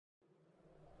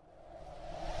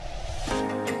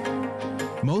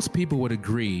Most people would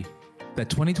agree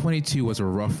that 2022 was a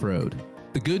rough road.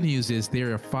 The good news is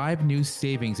there are 5 new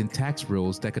savings and tax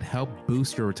rules that could help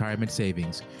boost your retirement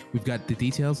savings. We've got the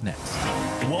details next.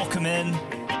 Welcome in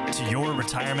to Your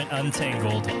Retirement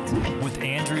Untangled with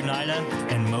Andrew Nida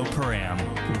and Mo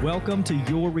Param. Welcome to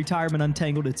Your Retirement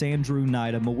Untangled. It's Andrew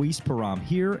Nida, Moise Param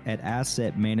here at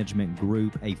Asset Management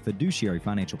Group, a fiduciary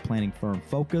financial planning firm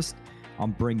focused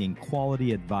on bringing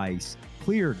quality advice,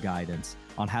 clear guidance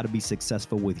on how to be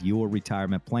successful with your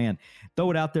retirement plan.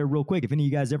 Throw it out there real quick. If any of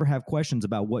you guys ever have questions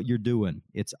about what you're doing,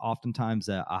 it's oftentimes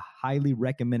a highly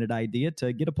recommended idea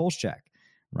to get a pulse check,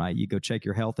 right? You go check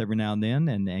your health every now and then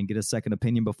and get a second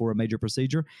opinion before a major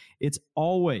procedure. It's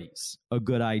always a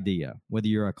good idea, whether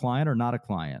you're a client or not a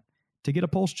client, to get a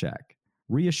pulse check.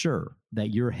 Reassure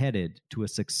that you're headed to a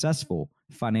successful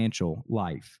financial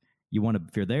life.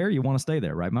 If you're there, you want to stay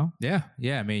there, right, Mo? Yeah.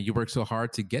 I mean, you work so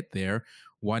hard to get there.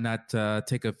 Why not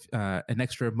take an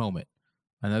extra moment,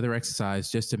 another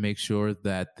exercise, just to make sure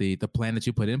that the plan that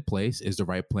you put in place is the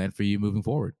right plan for you moving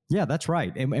forward? Yeah, that's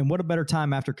right. And what a better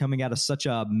time after coming out of such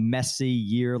a messy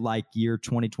year like year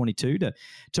 2022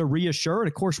 to reassure. And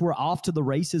of course, we're off to the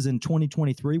races in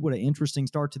 2023. What an interesting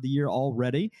start to the year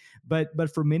already.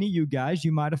 But for many of you guys,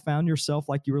 you might have found yourself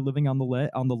like you were living on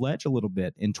the ledge a little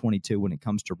bit in 22 when it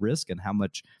comes to risk and how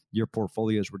much your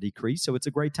portfolios were decreased. So it's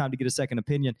a great time to get a second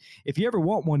opinion. If you ever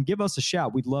want one, give us a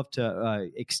shout. We'd love to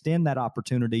extend that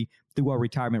opportunity through our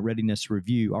retirement readiness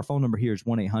review. Our phone number here is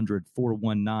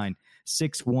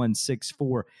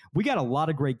 1-800-419-6164. We got a lot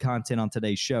of great content on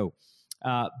today's show.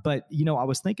 But, I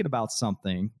was thinking about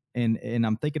something, and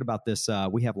I'm thinking about this.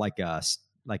 We have like a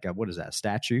what is that,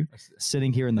 statue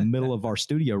sitting here in the middle of our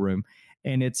studio room,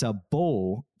 and it's a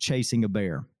bull chasing a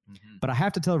bear. Mm-hmm. But I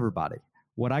have to tell everybody,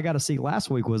 what I got to see last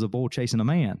week was a bull chasing a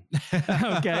man,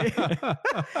 okay?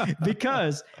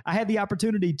 Because I had the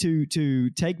opportunity to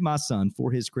take my son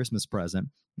for his Christmas present.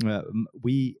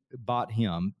 We bought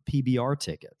him PBR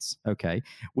tickets, okay?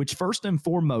 Which first and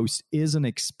foremost is an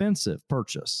expensive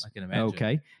purchase. I can imagine.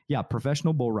 Okay, yeah,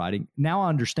 professional bull riding. Now I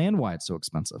understand why it's so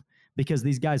expensive. Because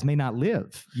these guys may not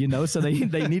live, so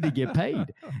they need to get paid,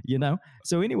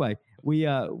 So anyway, we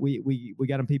got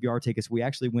them PBR tickets. We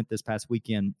actually went this past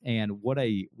weekend, and what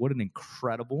an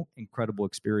incredible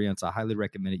experience. I highly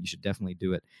recommend it. You should definitely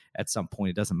do it at some point.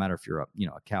 It doesn't matter if you're a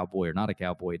cowboy or not a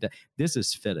cowboy. This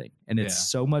is fitting, and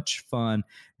it's so much fun.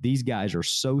 These guys are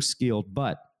so skilled,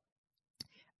 but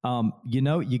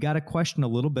you got to question a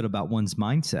little bit about one's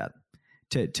mindset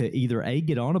to either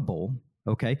get on a bull.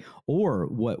 Okay. Or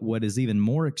what is even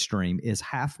more extreme is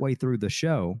halfway through the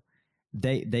show,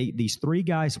 these 3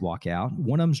 guys walk out.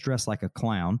 One of them's dressed like a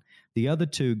clown. The other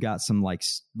 2 got some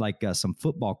some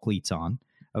football cleats on,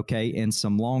 okay, and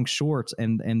some long shorts,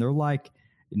 and they're like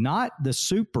not the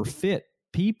super fit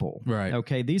people, right?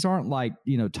 Okay, these aren't like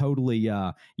totally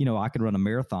I could run a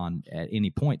marathon at any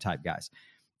point type guys.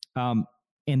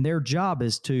 And their job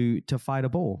is to fight a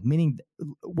bull, meaning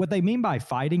what they mean by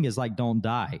fighting is like don't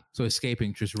die. So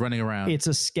escaping, just running around. It's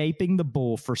escaping the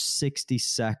bull for 60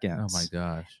 seconds. Oh, my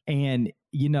gosh. And,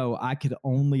 I could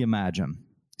only imagine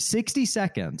 60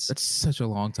 seconds. That's such a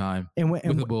long time with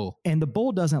the bull. And the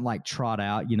bull doesn't like trot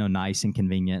out, nice and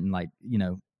convenient and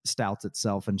stouts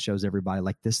itself and shows everybody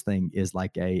like this thing is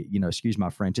like a, excuse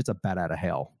my French, it's a bat out of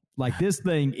hell. Like this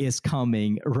thing is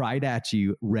coming right at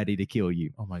you, ready to kill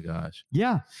you. Oh my gosh.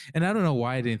 Yeah. And I don't know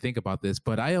why I didn't think about this,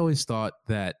 but I always thought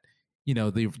that,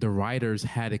 the riders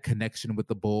had a connection with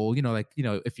the bull,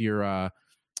 if you're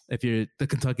the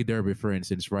Kentucky Derby, for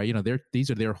instance, right?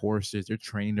 These are their horses, they're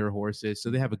training their horses, so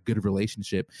they have a good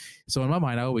relationship. So in my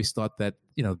mind, I always thought that,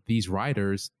 these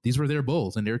riders, these were their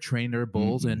bulls and they're training their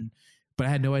bulls. Mm-hmm. But I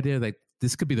had no idea like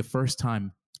this could be the first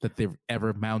time that they've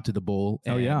ever mounted a bull.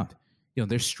 And, oh yeah.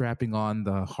 They're strapping on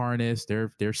the harness.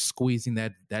 They're squeezing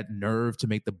that nerve to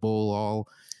make the bull all,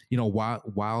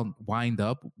 wound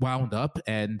up.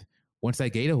 And once that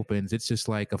gate opens, it's just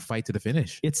like a fight to the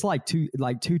finish. It's like two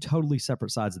totally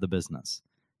separate sides of the business,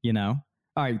 All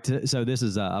right. So this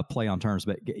is a play on terms,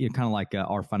 but kind of like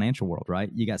our financial world,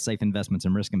 right? You got safe investments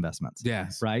and risk investments.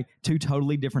 Yes. Right. 2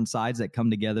 totally different sides that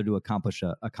come together to accomplish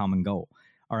a common goal.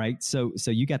 All right. So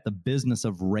you got the business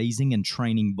of raising and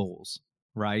training bulls,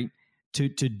 right? To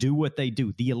do what they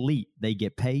do. The elite, they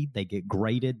get paid, they get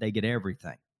graded, they get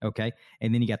everything. Okay.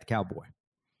 And then you got the cowboy,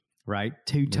 right?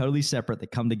 2 totally separate that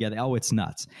come together. Oh, it's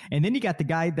nuts. And then you got the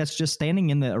guy that's just standing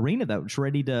in the arena that's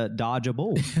ready to dodge a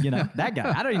bull. That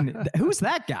guy. I don't even, who's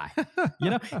that guy?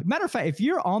 Matter of fact, if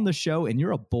you're on the show and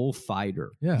you're a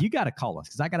bullfighter, you got to call us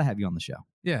because I got to have you on the show.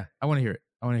 Yeah. I want to hear it.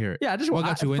 Yeah. I just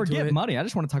want to forget money. I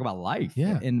just want to talk about life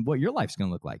and what your life's going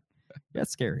to look like.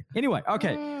 That's scary. Anyway,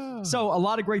 okay. So a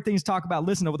lot of great things to talk about.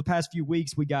 Listen, over the past few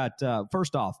weeks, we got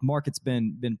first off, market's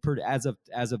been pretty as of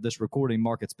this recording,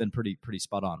 market's been pretty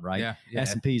spot on, right? Yeah.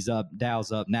 S&P's up,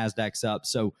 Dow's up, Nasdaq's up.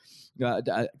 So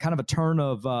kind of a turn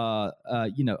of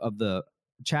of the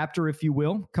chapter, if you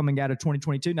will, coming out of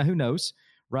 2022. Now, who knows,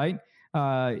 right?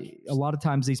 A lot of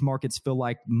times these markets feel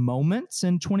like moments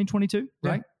in 2022,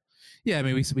 right? Yeah, I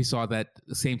mean, we saw that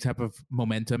same type of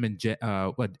momentum in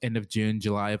end of June,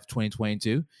 July of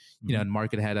 2022. You know, and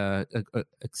market had a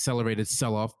accelerated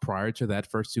sell off prior to that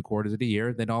first 2 quarters of the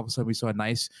year. Then all of a sudden we saw a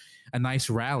nice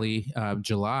rally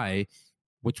July,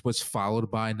 which was followed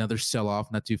by another sell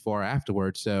off not too far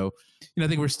afterwards. So, I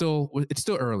think it's still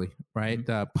early, right?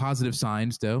 Positive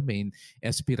signs though. I mean,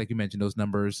 S&P, like you mentioned, those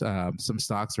numbers. Some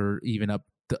stocks are even up.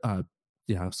 I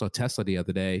saw Tesla the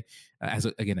other day, as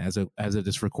of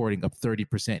this recording, up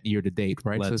 30% year to date,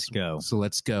 right? Let's go. So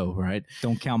let's go, right?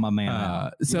 Don't count my man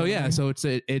out. So it's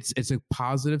a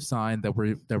positive sign that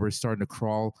we're starting to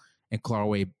crawl our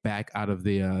way back out of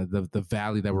the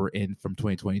valley that we're in from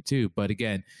 2022. But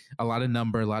again, a lot of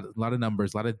numbers, a lot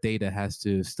of data has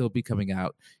to still be coming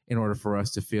out in order for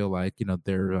us to feel like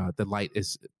the light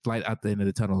at the end of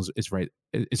the tunnel is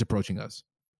approaching us.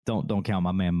 Don't count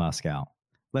my man Musk out.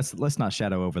 Let's not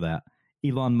shadow over that.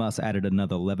 Elon Musk added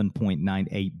another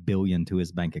 $11.98 billion to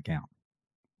his bank account,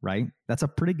 right? That's a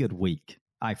pretty good week,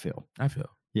 I feel.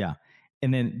 Yeah.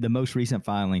 And then the most recent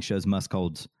filing shows Musk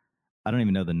holds, I don't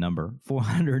even know the number,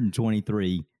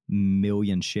 423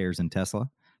 million shares in Tesla.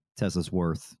 Tesla's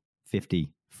worth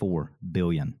 $54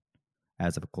 billion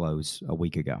as of a close a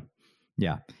week ago.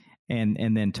 Yeah.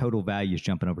 And then total value is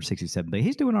jumping over 67 billion.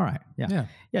 He's doing all right. Yeah.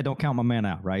 Don't count my man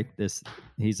out, right?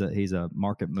 He's a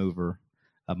market mover,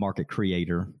 a market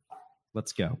creator.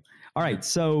 Let's go. All right.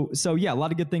 So yeah, a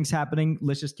lot of good things happening.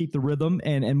 Let's just keep the rhythm,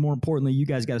 and more importantly, you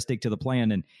guys got to stick to the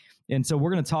plan. And so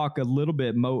we're going to talk a little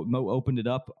bit. Mo opened it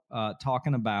up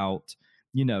talking about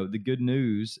the good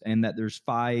news, and that there's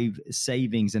 5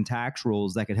 savings and tax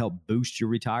rules that could help boost your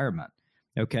retirement.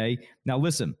 Okay. Now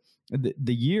listen,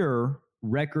 the year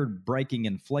record-breaking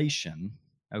inflation,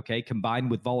 okay,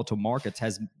 combined with volatile markets,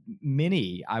 has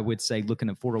many, I would say, looking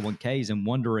at 401ks and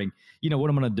wondering, what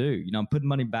I'm going to do. I'm putting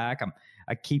money back.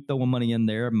 I keep throwing money in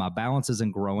there. My balance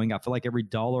isn't growing. I feel like every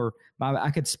dollar, I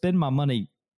could spend my money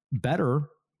better,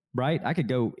 right? I could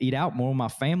go eat out more with my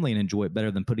family and enjoy it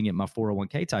better than putting it in my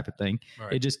 401k type of thing.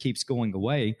 Right. It just keeps going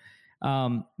away.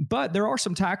 But there are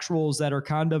some tax rules that are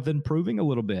kind of improving a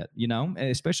little bit,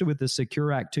 especially with the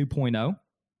Secure Act 2.0.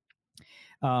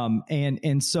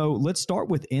 And so let's start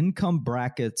with income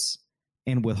brackets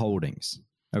and withholdings.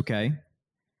 Okay.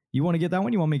 You want to get that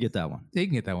one? You want me to get that one? You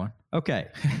can get that one. Okay.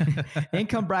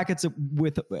 Income brackets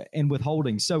and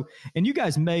withholdings. So, and you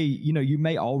guys may, you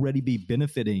may already be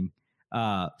benefiting,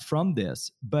 from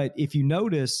this, but if you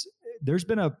notice, there's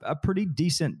been a pretty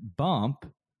decent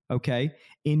bump, okay,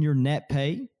 in your net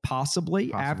pay,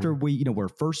 possibly. After we're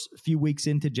first few weeks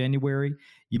into January.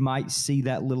 You might see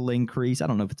that little increase. I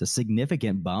don't know if it's a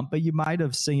significant bump, but you might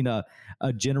have seen a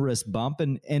generous bump.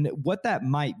 And what that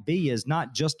might be is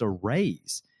not just a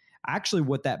raise. Actually,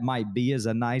 what that might be is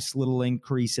a nice little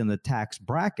increase in the tax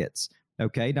brackets.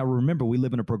 Okay. Now, remember, we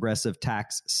live in a progressive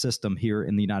tax system here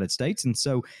in the United States. And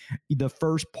so the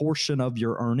first portion of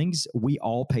your earnings, we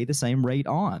all pay the same rate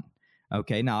on.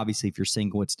 Okay. Now, obviously, if you're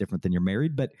single, it's different than you're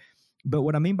married. But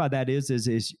what I mean by that is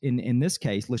in this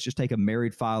case, let's just take a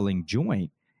married filing joint.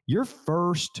 Your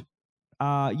first,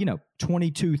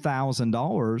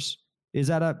 $22,000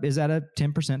 is at a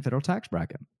 10% federal tax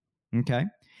bracket. Okay.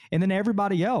 And then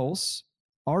everybody else,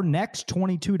 our next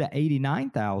 22 to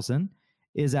 89,000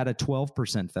 is at a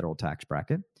 12% federal tax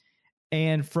bracket.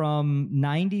 And from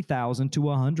 90,000 to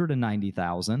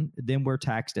 190,000, then we're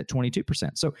taxed at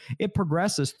 22%. So it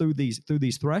progresses through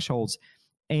these thresholds.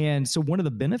 And so one of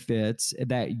the benefits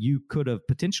that you could have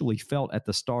potentially felt at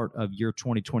the start of year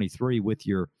 2023 with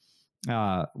your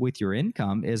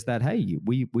income is that, hey,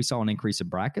 we saw an increase in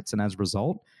brackets, and as a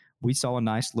result, we saw a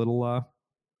nice little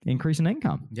increase in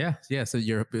income. Yeah. So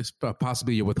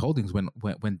possibly your withholdings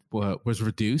was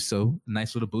reduced, so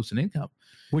nice little boost in income,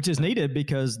 which is needed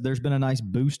because there's been a nice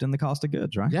boost in the cost of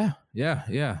goods, right? Yeah.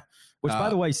 Which, by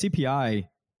the way, PCI.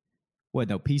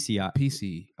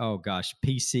 PC. Oh gosh,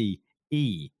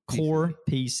 PCE, core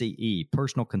PCE,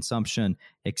 personal consumption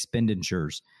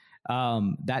expenditures.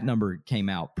 That number came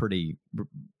out pretty,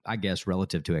 I guess,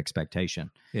 relative to expectation.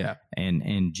 Yeah.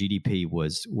 And GDP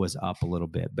was up a little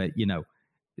bit, but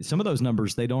some of those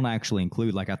numbers, they don't actually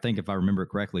include, like, I think if I remember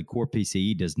correctly, core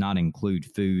PCE does not include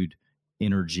food,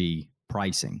 energy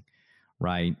pricing,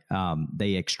 right?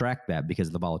 They extract that because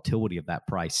of the volatility of that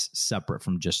price separate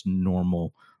from just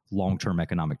normal long-term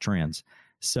economic trends.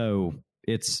 So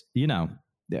it's,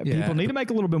 people need to make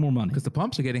a little bit more money. Because the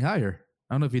pumps are getting higher.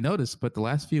 I don't know if you noticed, but the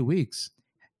last few weeks.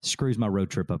 Screws my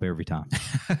road trip up every time.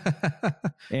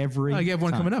 You have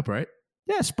one coming up, right?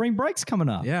 Yeah, spring break's coming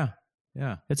up. Yeah.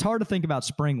 It's hard to think about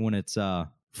spring when it's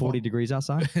 40 degrees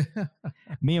outside.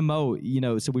 Me and Mo,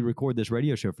 so we record this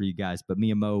radio show for you guys, but me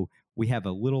and Mo, we have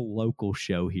a little local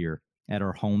show here at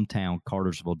our hometown,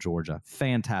 Cartersville, Georgia.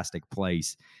 Fantastic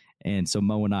place. And so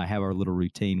Mo and I have our little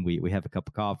routine. We have a cup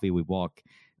of coffee. We walk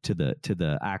to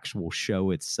the actual show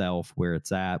itself where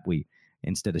it's at.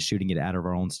 Instead of shooting it out of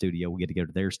our own studio, we get to go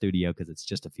to their studio because it's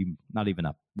just not even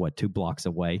 2 blocks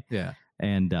away. Yeah.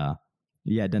 And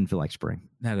it doesn't feel like spring.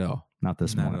 Not at all. Not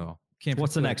this morning. Not at all.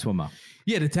 What's the next one, Mo?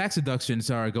 Yeah, the tax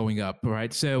deductions are going up,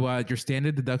 right? So your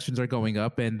standard deductions are going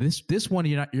up, and this one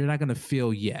you're not going to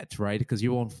feel yet, right? Because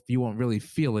you won't really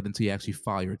feel it until you actually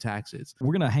file your taxes.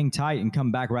 We're going to hang tight and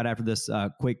come back right after this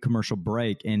quick commercial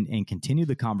break and continue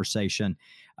the conversation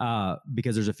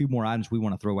because there's a few more items we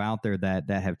want to throw out there that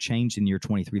have changed in year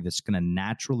 23 that's going to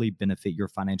naturally benefit your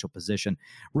financial position.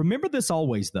 Remember this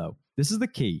always, though. This is the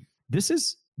key.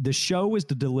 The show is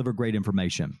to deliver great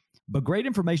information. But great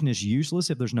information is useless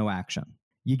if there's no action.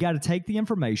 You got to take the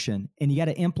information and you got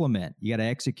to implement. You got to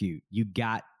execute. You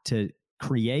got to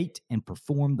create and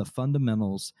perform the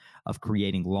fundamentals of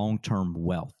creating long-term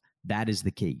wealth. That is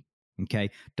the key.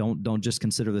 Okay? Don't just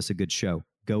consider this a good show.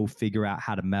 Go figure out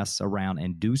how to mess around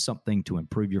and do something to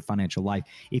improve your financial life.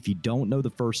 If you don't know the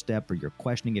first step or you're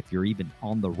questioning if you're even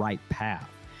on the right path,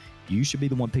 you should be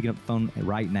the one picking up the phone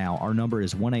right now. Our number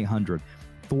is 1-800-419-6164,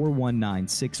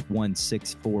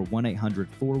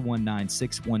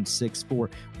 1-800-419-6164.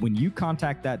 When you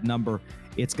contact that number,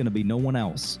 it's going to be no one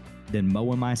else than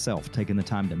Mo and myself taking the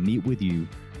time to meet with you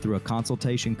through a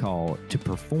consultation call to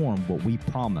perform what we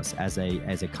promise as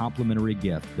a complimentary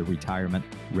gift, the Retirement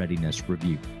Readiness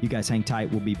Review. You guys hang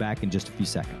tight. We'll be back in just a few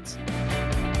seconds.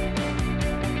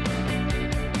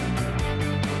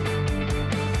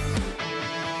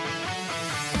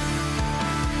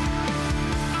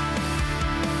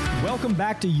 Welcome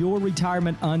back to Your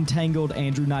Retirement Untangled.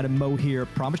 Andrew Knight and Mo here.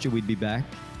 Promised you we'd be back.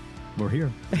 We're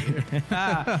here.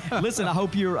 Listen, I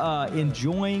hope you're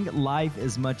enjoying life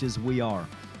as much as we are.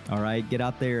 All right? Get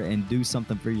out there and do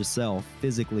something for yourself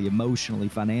physically, emotionally,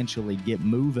 financially. Get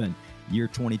moving. Year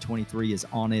 2023 is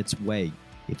on its way.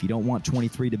 If you don't want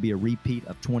 23 to be a repeat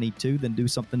of 22, then do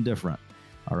something different.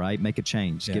 All right? Make a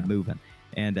change. Yeah. Get moving.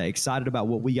 And excited about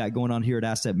what we got going on here at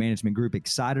Asset Management Group.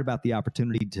 Excited about the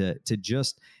opportunity to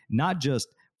just not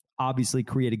just obviously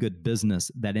create a good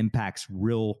business that impacts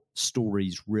real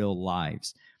stories, real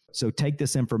lives. So take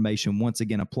this information, once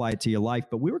again, apply it to your life.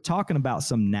 But we were talking about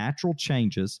some natural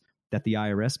changes that the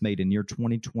IRS made in year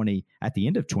 2020, at the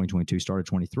end of 2022, started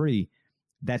 23,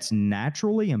 that's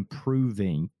naturally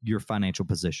improving your financial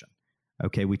position.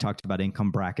 Okay, we talked about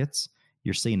income brackets.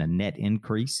 You're seeing a net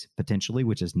increase potentially,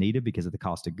 which is needed because of the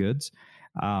cost of goods.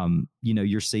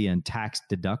 You're seeing tax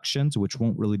deductions, which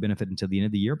won't really benefit until the end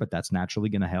of the year, but that's naturally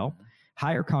going to help.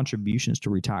 Higher contributions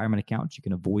to retirement accounts. You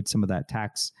can avoid some of that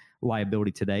tax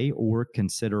liability today or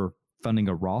consider funding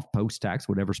a Roth post-tax,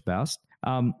 whatever's best.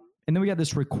 And then we got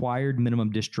this required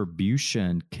minimum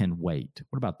distribution can wait.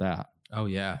 What about that? Oh,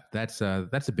 yeah, that's a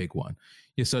big one.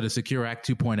 Yeah, so the Secure Act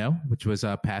 2.0, which was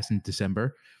passed in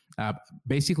December,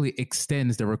 basically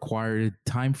extends the required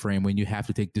time frame when you have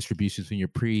to take distributions from your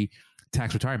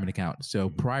pre-tax retirement account. So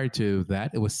prior to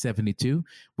that, it was 72,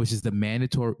 which is the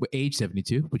mandatory age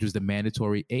 72, which was the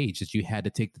mandatory age that you had to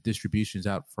take the distributions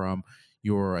out from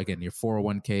your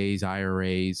 401ks,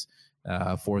 IRAs,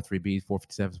 403bs,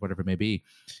 457s, whatever it may be.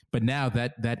 But now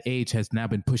that age has now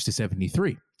been pushed to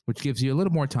 73. Which gives you a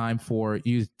little more time for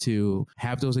you to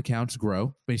have those accounts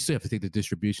grow, but you still have to take the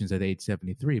distributions at age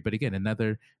 73. But again,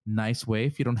 another nice way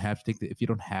if you don't have to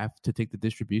take the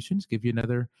distributions, give you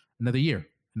another year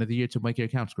to make your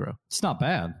accounts grow. It's not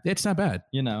bad. It's not bad.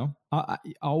 I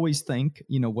always think,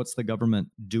 what's the government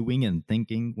doing and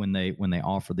thinking when they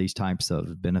offer these types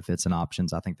of benefits and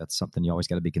options? I think that's something you always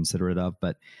got to be considerate of.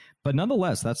 But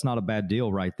nonetheless, that's not a bad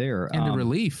deal right there. And the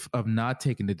relief of not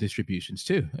taking the distributions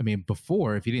too. I mean,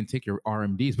 before, if you didn't take your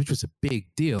RMDs, which was a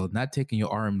big deal, not taking your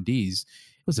RMDs,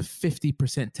 it was a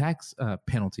 50% tax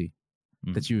penalty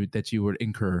that you would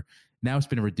incur. Now it's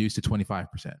been reduced to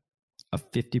 25%. A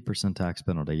 50% tax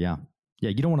penalty. Yeah.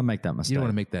 Yeah. You don't want to make that mistake. You don't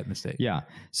want to make that mistake. Yeah.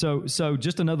 So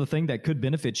just another thing that could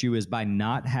benefit you is by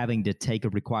not having to take a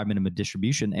required minimum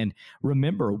distribution. And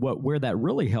remember where that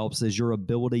really helps is your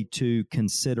ability to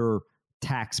consider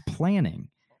tax planning.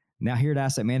 Now here at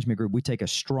Asset Management Group, we take a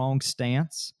strong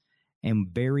stance and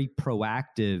very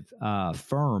proactive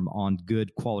firm on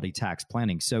good quality tax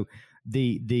planning. So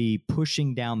the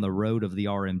pushing down the road of the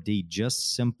RMD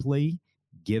just simply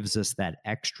gives us that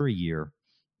extra year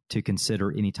to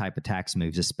consider any type of tax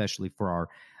moves, especially for our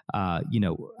I'm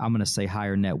going to say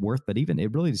higher net worth, but even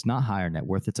it really is not higher net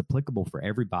worth. It's applicable for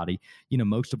everybody.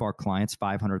 Most of our clients,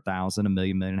 500,000, $1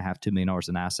 million, $1.5 million, $2 million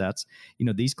in assets.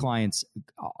 These clients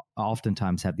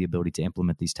oftentimes have the ability to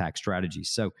implement these tax strategies.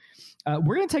 So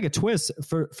we're going to take a twist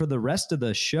for the rest of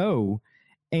the show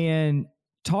and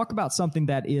talk about something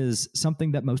that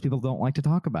most people don't like to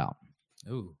talk about.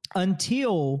 Ooh.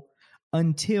 Until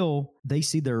they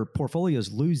see their portfolios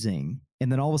losing.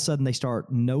 And then all of a sudden they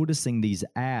start noticing these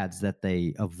ads that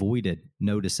they avoided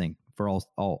noticing for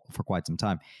quite some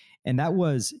time. And that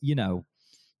was,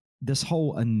 this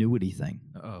whole annuity thing.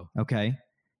 Uh-oh. Okay.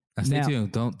 Stay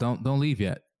tuned. Don't leave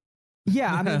yet.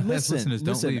 Yeah. I mean, listen,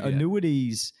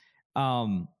 annuities,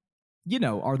 are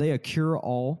they a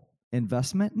cure-all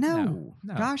investment? No.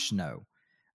 Gosh, no.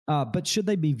 But should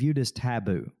they be viewed as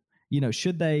taboo?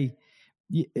 Should they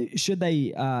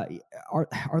are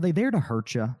they there to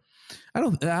hurt you? I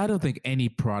don't think any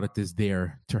product is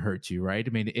there to hurt you, right? I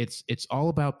mean, it's all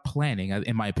about planning,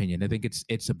 in my opinion. I think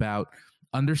it's about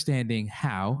understanding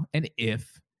how and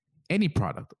if any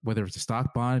product, whether it's a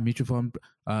stock, bond, mutual fund,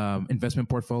 investment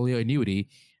portfolio, annuity,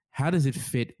 how does it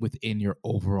fit within your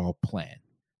overall plan?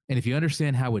 And if you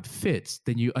understand how it fits,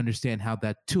 then you understand how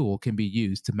that tool can be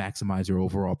used to maximize your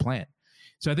overall plan.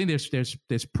 So I think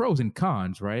there's pros and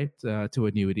cons, right, to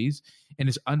annuities, and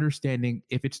it's understanding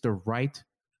if it's the right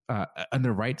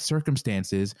under right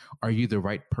circumstances, are you the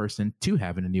right person to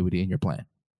have an annuity in your plan?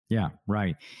 Yeah,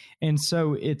 right. And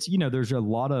so it's, there's a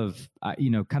lot of,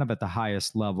 kind of at the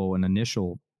highest level, an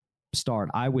initial start,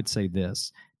 I would say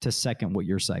this to second what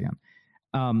you're saying.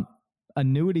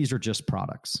 Annuities are just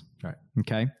products. Right.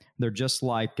 Okay. They're just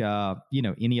like,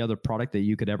 any other product that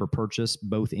you could ever purchase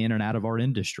both in and out of our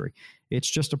industry. It's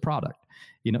just a product.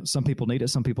 Some people need it,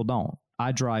 some people don't.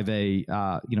 I drive a,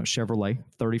 Chevrolet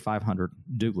 3500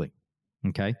 Dooley.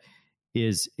 Okay.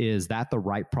 Is that the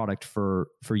right product for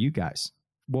you guys?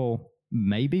 Well,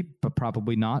 maybe, but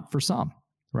probably not for some,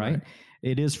 right?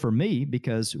 It is for me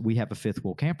because we have a fifth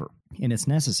wheel camper and it's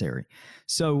necessary.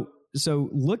 So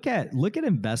look at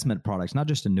investment products, not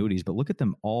just annuities, but look at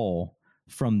them all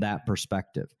from that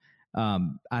perspective.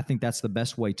 I think that's the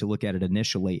best way to look at it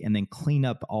initially, and then clean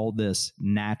up all this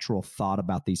natural thought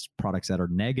about these products that are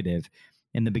negative,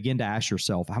 and then begin to ask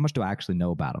yourself, how much do I actually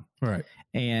know about them? Right.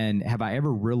 And have I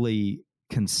ever really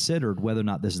considered whether or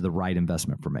not this is the right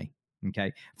investment for me?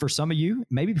 Okay. For some of you,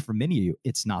 maybe for many of you,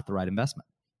 it's not the right investment,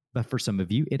 but for some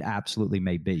of you, it absolutely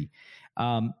may be.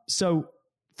 So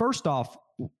first off,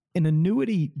 an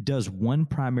annuity does one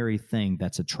primary thing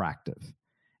that's attractive.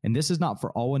 And this is not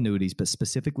for all annuities, but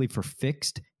specifically for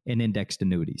fixed and indexed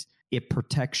annuities. It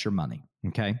protects your money.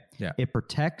 Okay. Yeah. It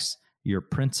protects your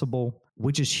principal,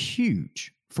 which is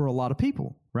huge for a lot of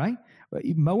people, right?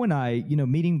 Mo and I,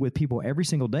 meeting with people every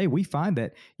single day, we find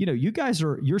that, you guys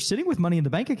you're sitting with money in the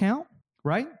bank account,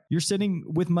 right? You're sitting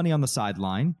with money on the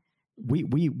sideline.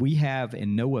 We have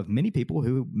and know of many people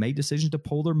who made decisions to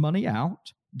pull their money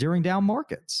out during down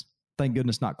markets. Thank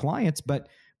goodness not clients, but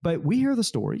we hear the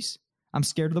stories. I'm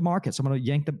scared of the market, so I'm going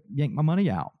to yank my money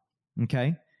out.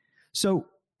 Okay. So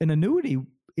an annuity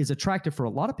is attractive for a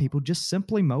lot of people just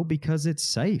simply, Mo, because it's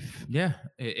safe. Yeah.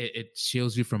 It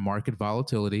shields you from market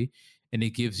volatility, and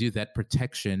it gives you that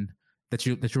protection that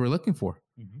you were looking for.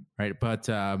 Mm-hmm. Right. But,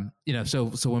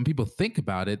 so when people think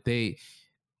about it,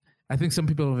 I think some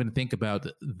people don't even think about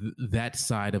that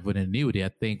side of an annuity. I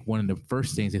think one of the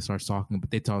first things they start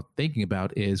thinking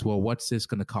about is, well, what's this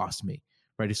going to cost me?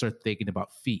 Right? You start thinking about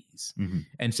fees. Mm-hmm.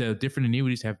 And so different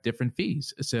annuities have different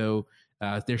fees. So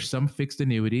there's some fixed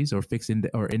annuities or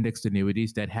or indexed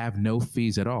annuities that have no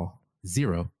fees at all.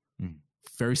 Zero. Mm.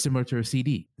 Very similar to a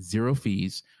CD, zero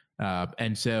fees.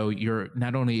 And so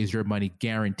not only is your money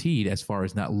guaranteed as far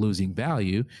as not losing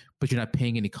value, but you're not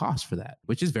paying any cost for that,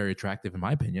 which is very attractive in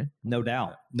my opinion. No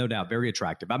doubt. Very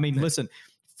attractive. I mean, listen,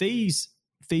 fees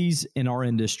in our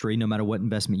industry, no matter what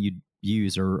investment you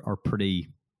use, are pretty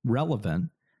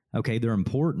relevant. Okay. They're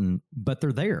important, but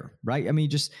they're there, right? I mean,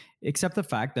 just accept the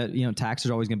fact that, tax is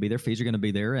always going to be there. Fees are going to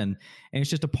be there. And it's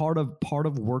just a part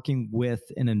of working with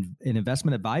an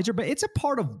investment advisor, but it's a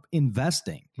part of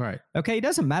investing. Right. Okay. It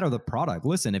doesn't matter the product.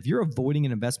 Listen, if you're avoiding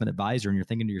an investment advisor and you're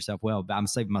thinking to yourself, well, I'm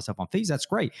saving myself on fees, that's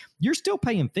great. You're still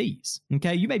paying fees.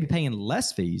 Okay. You may be paying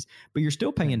less fees, but you're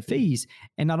still paying fees.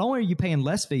 And not only are you paying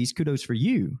less fees, kudos for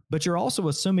you, but you're also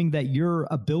assuming that your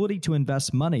ability to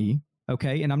invest money,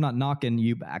 okay, and I'm not knocking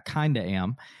you, I kind of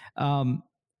am,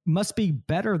 must be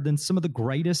better than some of the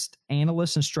greatest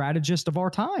analysts and strategists of our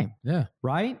time. Yeah.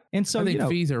 Right. And so I think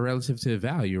fees are relative to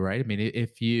value, right? I mean,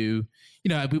 if we've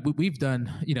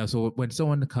done, so when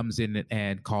someone comes in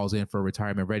and calls in for a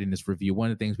retirement readiness review, one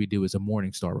of the things we do is a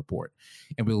Morningstar report,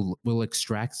 and we'll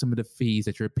extract some of the fees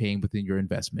that you're paying within your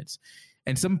investments.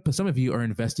 And some of you are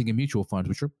investing in mutual funds,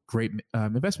 which are great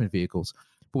investment vehicles.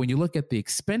 But when you look at the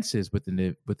expenses within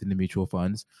the mutual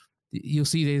funds, you'll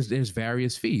see there's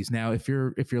various fees. Now, if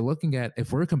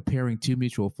we're comparing two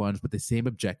mutual funds with the same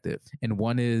objective, and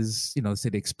one is, let's say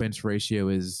the expense ratio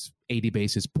is 80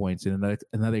 basis points and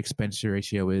another expense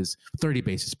ratio is 30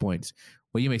 basis points.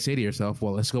 Well, you may say to yourself,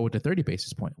 well, let's go with the 30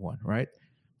 basis point one, right?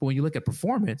 But when you look at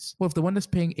performance, well, if the one that's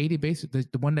paying 80 basis,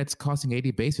 the one that's costing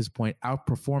 80 basis point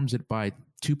outperforms it by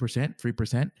 2%,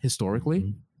 3%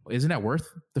 historically, isn't that worth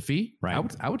the fee? Right.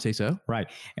 I would say so. Right.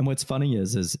 And what's funny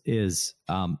is the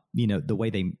way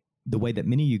that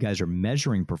many of you guys are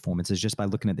measuring performance is just by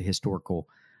looking at the historical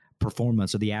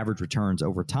performance or the average returns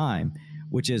over time,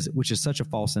 which is such a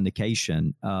false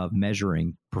indication of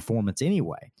measuring performance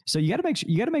anyway. So you got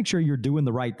to make sure you're doing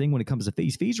the right thing when it comes to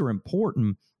fees. Fees are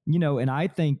important. And I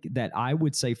think that I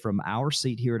would say from our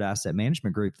seat here at Asset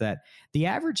Management Group that the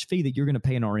average fee that you're going to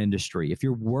pay in our industry, if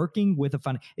you're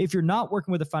not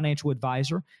working with a financial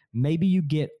advisor, maybe you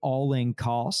get all-in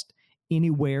cost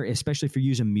anywhere, especially if you're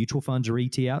using mutual funds or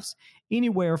ETFs,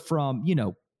 anywhere from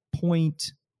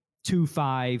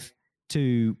 0.25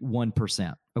 to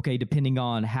 1%. Okay, depending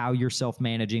on how you're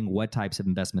self-managing, what types of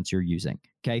investments you're using.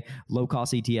 Okay,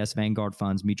 low-cost ETFs, Vanguard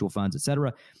funds, mutual funds,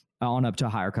 etc., on up to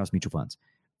higher-cost mutual funds.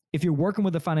 If you're working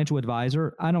with a financial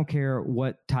advisor, I don't care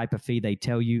what type of fee they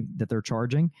tell you that they're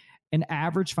charging. An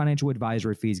average financial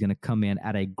advisory fee is going to come in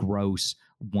at a gross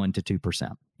 1% to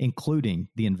 2%, including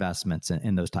the investments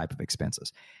and those type of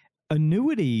expenses. The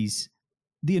annuities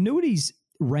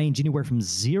range anywhere from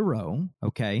 0,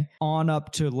 okay, on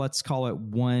up to, let's call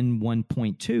it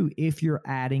 1.2 if you're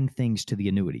adding things to the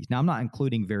annuities. Now, I'm not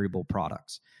including variable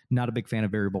products. Not a big fan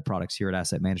of variable products here at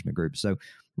Asset Management Group. So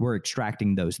we're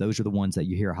extracting those. Those are the ones that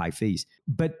you hear high fees.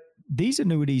 But these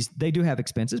annuities, they do have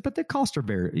expenses, but the costs are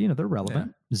very, they're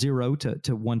relevant, 0 to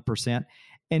 1%.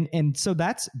 And so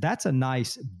that's a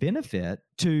nice benefit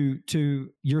to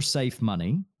your safe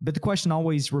money. But the question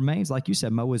always remains, like you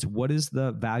said, Mo, is what is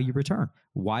the value return?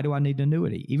 Why do I need an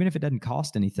annuity? Even if it doesn't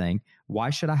cost anything, why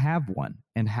should I have one?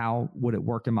 And how would it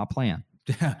work in my plan?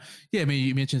 Yeah. I mean,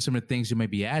 you mentioned some of the things you might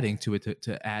be adding to it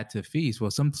to add to fees. Well,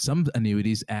 some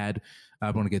annuities add, I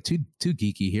don't want to get too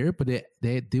geeky here, but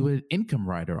they do an income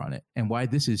rider on it. And why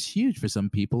this is huge for some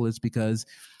people is because,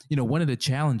 one of the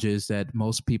challenges that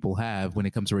most people have when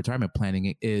it comes to retirement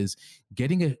planning is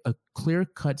getting a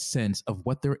clear-cut sense of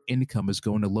what their income is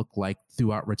going to look like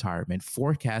throughout retirement,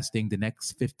 forecasting the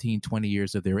next 15, 20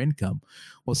 years of their income.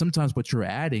 Well, sometimes what you're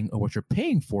adding or what you're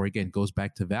paying for, again, goes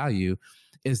back to value,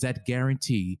 is that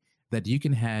guarantee that you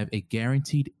can have a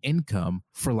guaranteed income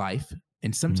for life.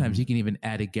 And sometimes you can even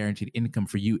add a guaranteed income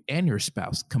for you and your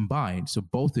spouse combined. So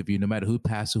both of you, no matter who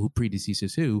passes, who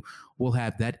predeceases who, will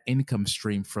have that income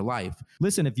stream for life.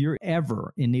 Listen, if you're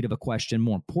ever in need of a question,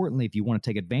 more importantly, if you want to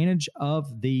take advantage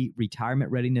of the Retirement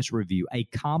Readiness Review, a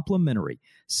complimentary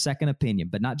second opinion,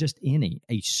 but not just any,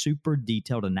 a super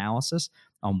detailed analysis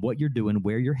on what you're doing,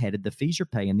 where you're headed, the fees you're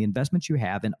paying, the investments you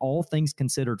have, and all things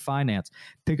considered finance,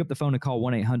 pick up the phone and call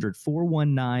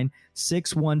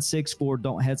 1-800-419-6164.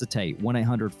 Don't hesitate.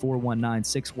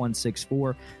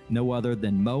 1-800-419-6164. No other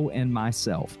than Mo and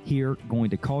myself here going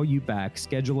to call you back,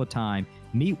 schedule a time,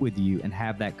 meet with you, and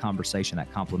have that conversation,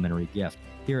 that complimentary gift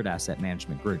here at Asset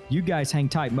Management Group. You guys hang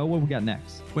tight. Mo, what we got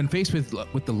next? When faced with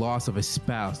the loss of a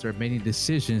spouse, there are many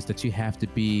decisions that you have to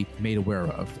be made aware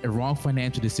of. A wrong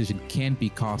financial decision can be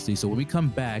costly. So when we come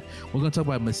back, we're going to talk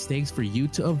about mistakes for you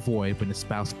to avoid when the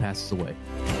spouse passes away.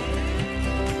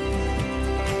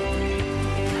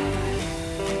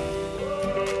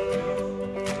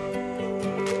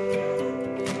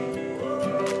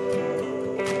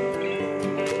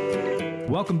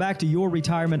 Welcome back to Your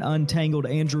Retirement Untangled.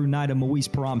 Andrew Nida, Moise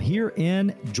Param here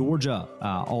in Georgia,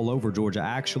 all over Georgia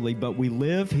actually, but we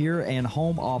live here and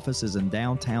home office is in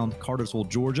downtown Cartersville,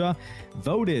 Georgia.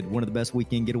 Voted one of the best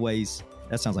weekend getaways.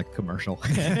 That sounds like a commercial.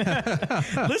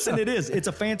 Listen, it is. It's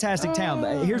a fantastic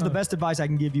town. Here's the best advice I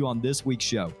can give you on this week's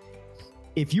show.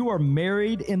 If you are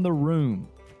married in the room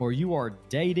or you are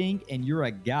dating and you're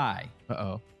a guy,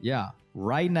 yeah,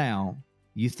 right now,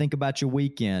 you think about your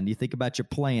weekend, you think about your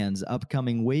plans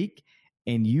upcoming week,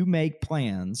 and you make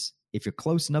plans. If you're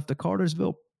close enough to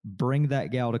Cartersville, bring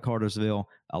that gal to Cartersville.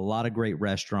 A lot of great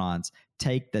restaurants.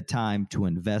 Take the time to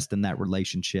invest in that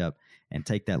relationship and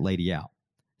take that lady out.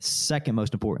 Second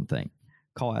most important thing,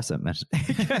 Call asset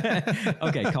management.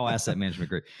 Okay, call asset management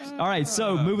group. All right,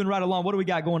 so moving right along, what do we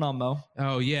got going on, Mo?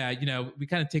 Oh yeah, we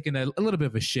kind of taken a little bit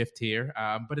of a shift here,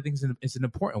 but I think it's an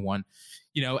important one.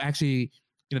 Actually,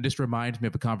 this reminds me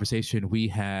of a conversation we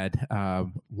had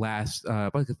last, I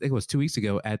think it was 2 weeks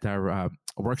ago at our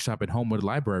workshop at Homewood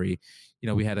Library.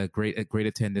 We had a great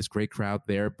attendance, great crowd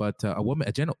there, but a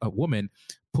woman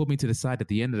pulled me to the side at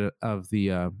the end of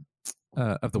the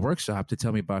workshop to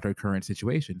tell me about her current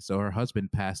situation. So her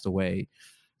husband passed away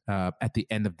at the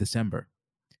end of December.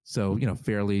 So,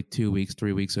 fairly 2 weeks,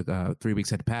 3 weeks ago, 3 weeks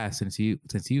had passed since he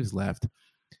was left.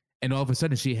 And all of a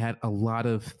sudden she had a lot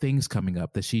of things coming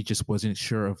up that she just wasn't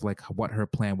sure of, like what her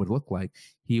plan would look like.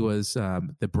 He was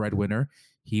the breadwinner.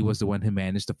 He was the one who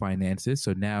managed the finances.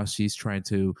 So now she's trying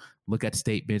to look at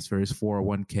statements for his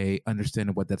 401k,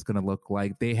 understanding what that's going to look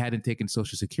like. They hadn't taken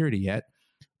Social Security yet.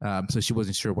 So she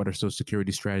wasn't sure what her Social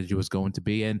Security strategy was going to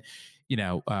be. And,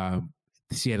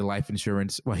 she had a life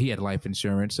insurance. Well, he had life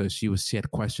insurance. So she had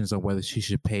questions on whether she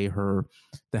should pay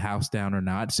the house down or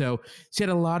not. So she had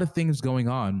a lot of things going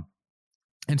on.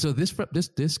 And so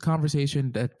this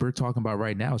conversation that we're talking about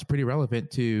right now is pretty relevant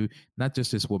to not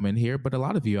just this woman here, but a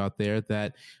lot of you out there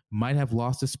that might have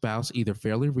lost a spouse either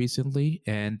fairly recently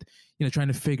and, trying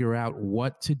to figure out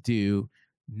what to do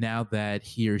now that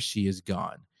he or she is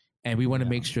gone. And we want to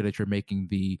make sure that you're making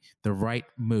the right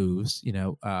moves,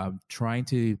 trying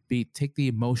to take the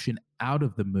emotion out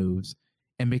of the moves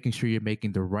and making sure you're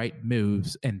making the right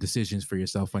moves and decisions for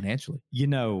yourself financially.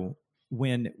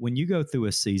 When you go through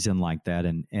a season like that,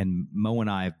 and Mo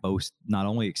and I have both not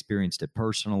only experienced it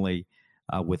personally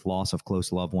with loss of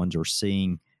close loved ones or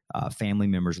seeing family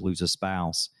members lose a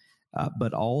spouse,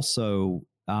 but also,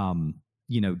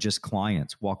 just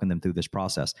clients walking them through this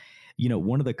process.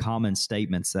 One of the common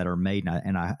statements that are made,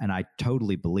 and I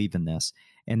totally believe in this,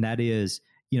 and that is,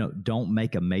 don't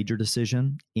make a major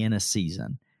decision in a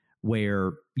season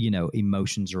where,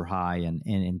 emotions are high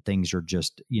and things are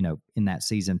just, in that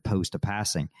season post a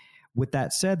passing. With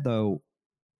that said, though,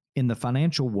 in the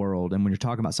financial world, and when you're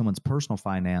talking about someone's personal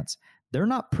finance, they're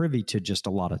not privy to just a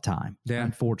lot of time,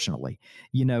 unfortunately.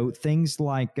 Things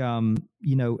like,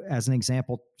 as an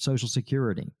example, Social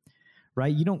Security,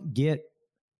 right? You don't get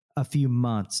a few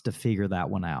months to figure that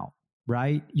one out,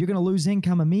 right? You're going to lose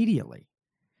income immediately.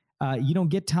 You don't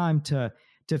get time to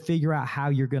figure out how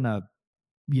you're going to,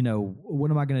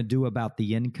 what am I going to do about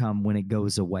the income when it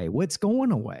goes away? What's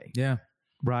going away? Yeah.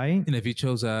 Right. And if you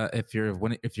chose if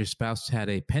your spouse had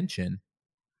a pension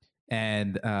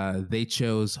and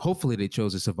hopefully they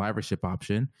chose a survivorship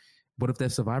option. What if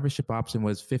that survivorship option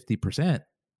was 50%?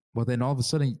 Well, then all of a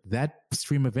sudden that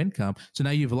stream of income. So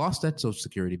now you've lost that Social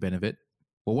Security benefit.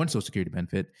 Well, one Social Security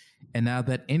benefit, and now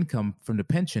that income from the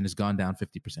pension has gone down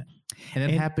 50%, and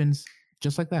it happens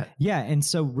just like that. Yeah, and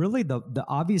so really, the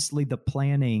obviously the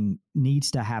planning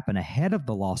needs to happen ahead of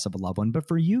the loss of a loved one. But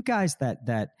for you guys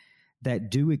that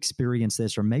do experience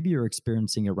this, or maybe you're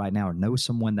experiencing it right now, or know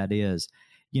someone that is,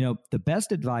 the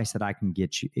best advice that I can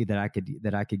get you, that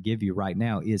I could give you right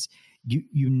now is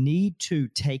you need to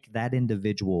take that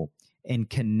individual and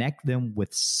connect them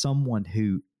with someone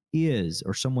who is,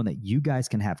 or someone that you guys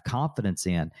can have confidence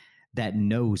in, that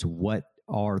knows what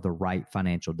are the right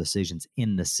financial decisions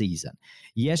in the season.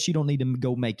 Yes, you don't need to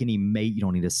go make any mate. You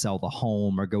don't need to sell the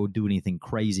home or go do anything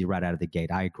crazy right out of the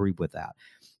gate. I agree with that.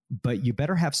 But you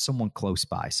better have someone close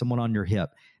by, someone on your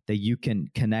hip that you can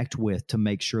connect with to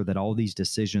make sure that all these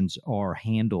decisions are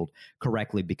handled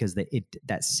correctly, because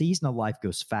that season of life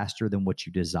goes faster than what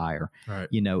you desire, right.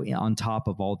 On top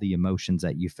of all the emotions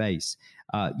that you face.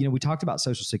 We talked about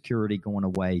Social Security going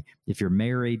away. If you're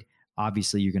married,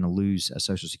 obviously you're going to lose a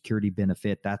Social Security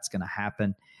benefit. That's going to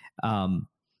happen.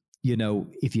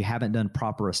 If you haven't done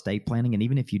proper estate planning, and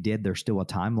even if you did, there's still a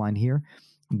timeline here.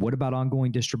 What about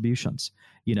ongoing distributions?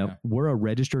 We're a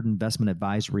registered investment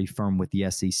advisory firm with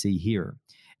the SEC here.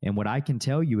 And what I can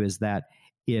tell you is that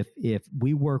if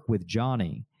we work with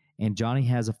Johnny, and Johnny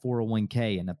has a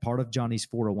 401k, and a part of Johnny's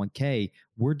 401k,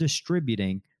 we're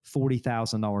distributing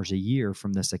 $40,000 a year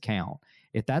from this account.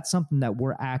 If that's something that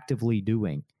we're actively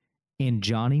doing and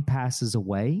Johnny passes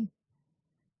away,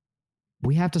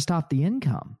 we have to stop the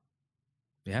income.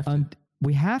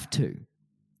 We have to.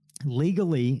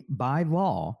 Legally, by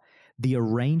law, the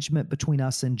arrangement between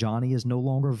us and Johnny is no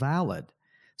longer valid.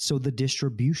 So the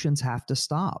distributions have to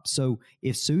stop. So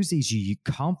if Susie's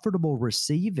comfortable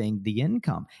receiving the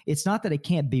income, it's not that it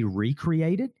can't be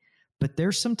recreated, but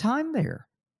there's some time there.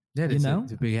 Yeah,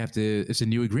 it's a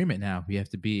new agreement now. We have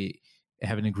to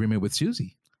have an agreement with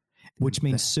Susie. Which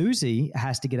means Susie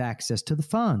has to get access to the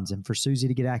funds. And for Susie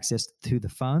to get access to the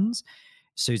funds,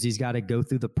 Susie's got to go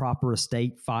through the proper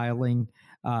estate filing,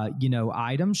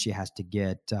 items. She has to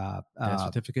get Death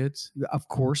certificates. of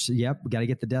course. Yep. We got to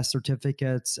get the death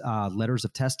certificates, letters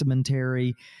of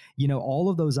testamentary, all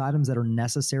of those items that are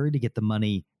necessary to get the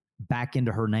money back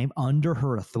into her name under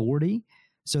her authority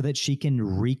so that she can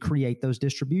recreate those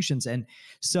distributions. And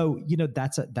so,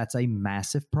 that's a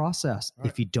massive process. Right.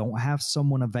 If you don't have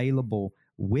someone available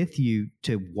with you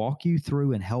to walk you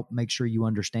through and help make sure you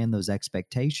understand those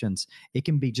expectations, it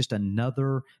can be just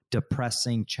another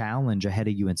depressing challenge ahead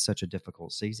of you in such a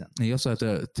difficult season. And you also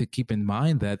have to keep in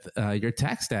mind that your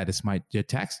tax status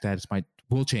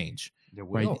will change.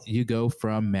 Right? You go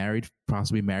from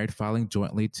possibly married filing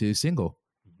jointly to single,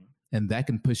 and that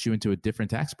can push you into a different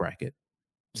tax bracket.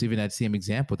 So even that same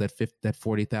example, that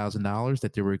 $40,000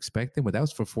 that they were expecting, that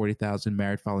was for $40,000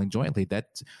 married filing jointly.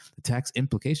 That the tax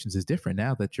implications is different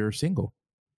now that you're single.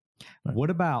 Right. What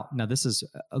about, now this is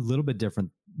a little bit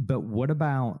different, but what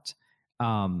about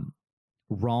creating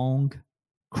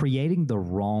the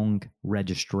wrong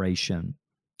registration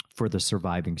for the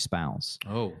surviving spouse?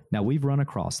 Oh, now we've run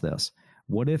across this.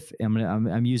 What if,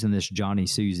 I'm using this Johnny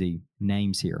Susie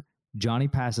names here. Johnny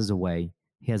passes away.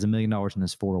 He has $1 million in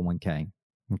his 401k.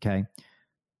 Okay.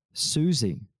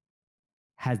 Susie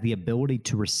has the ability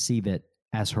to receive it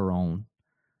as her own,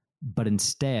 but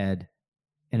instead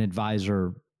an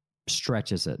advisor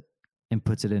stretches it and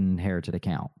puts it in an inherited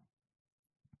account.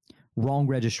 Wrong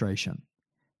registration.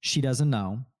 She doesn't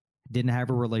know, didn't have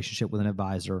a relationship with an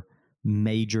advisor.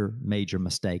 Major, major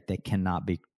mistake that cannot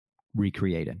be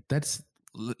recreated. Let's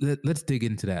dig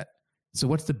into that. So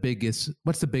what's the big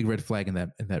red flag in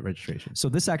that registration? So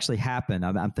this actually happened.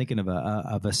 I'm thinking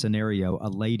of a scenario, a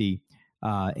lady,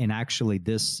 and actually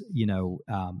this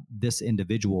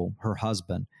individual, her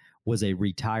husband, was a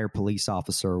retired police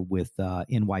officer with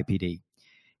NYPD.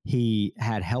 He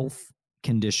had health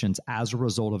conditions as a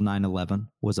result of 9/11,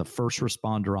 was a first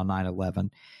responder on 9/11.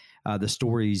 The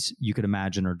stories you could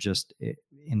imagine are just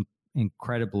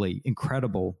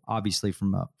incredible, obviously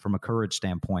from a courage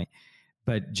standpoint,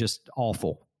 but just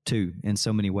awful too in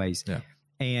so many ways. Yeah.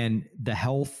 And the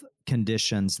health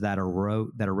conditions that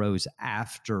arose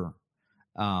after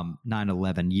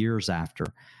 9/11, years after,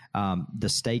 the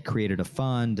state created a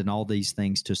fund and all these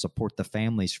things to support the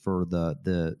families for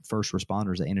the first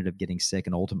responders that ended up getting sick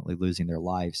and ultimately losing their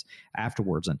lives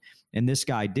afterwards. And this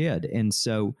guy did. And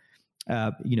so,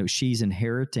 she's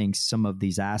inheriting some of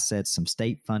these assets, some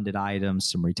state funded items,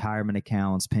 some retirement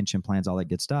accounts, pension plans, all that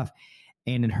good stuff.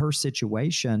 And in her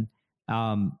situation,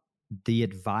 the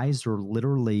advisor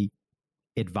literally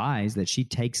advised that she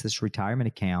takes this retirement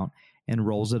account and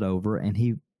rolls it over, and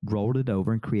he rolled it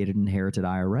over and created an inherited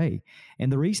IRA.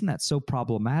 And the reason that's so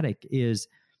problematic is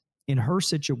in her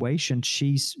situation,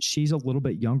 she's a little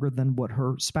bit younger than what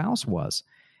her spouse was.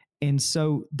 And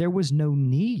so there was no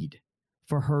need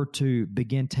for her to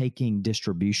begin taking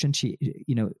distribution. She,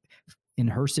 in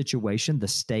her situation, the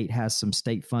state has some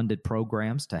state-funded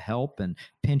programs to help and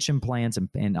pension plans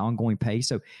and ongoing pay.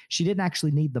 So she didn't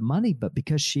actually need the money, but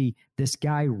because this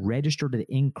guy registered it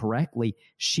incorrectly,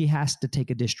 she has to take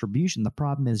a distribution. The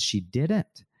problem is she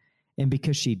didn't. And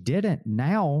because she didn't,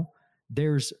 now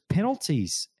there's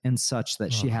penalties and such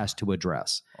that she has to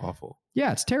address. Awful.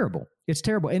 Yeah, it's terrible. It's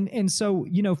terrible. And so,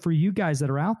 for you guys that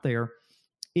are out there,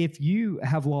 if you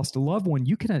have lost a loved one,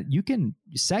 you can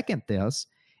second this.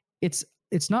 It's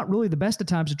not really the best of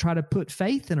times to try to put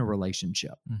faith in a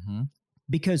relationship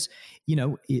because,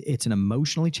 it's an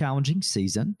emotionally challenging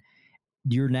season.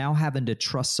 You're now having to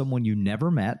trust someone you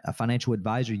never met, a financial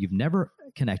advisor you've never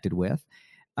connected with.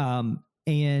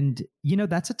 And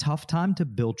that's a tough time to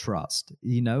build trust.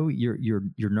 You're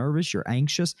nervous, you're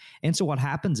anxious. And so what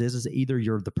happens is either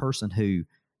you're the person who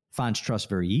finds trust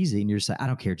very easy and you're just like, I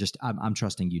don't care. Just I'm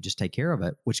trusting you. Just take care of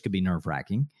it, which could be nerve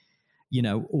wracking,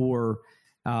 or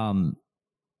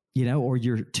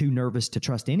you're too nervous to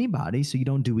trust anybody. So you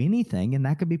don't do anything. And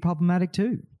that could be problematic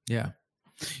too. Yeah.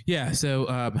 Yeah. So,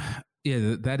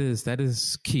 that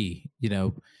is key.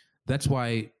 That's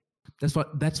why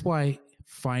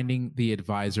finding the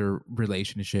advisor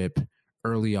relationship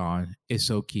early on is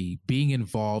so key. Being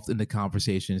involved in the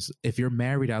conversations. If you're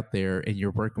married out there and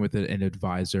you're working with an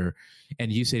advisor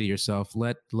and you say to yourself,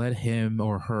 let him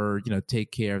or her,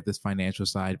 take care of this financial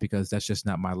side because that's just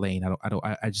not my lane. I don't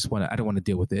want to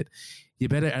deal with it. You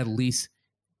better at least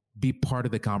be part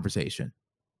of the conversation.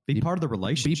 Be part of the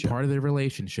relationship. Be part of the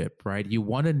relationship, right? You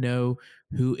want to know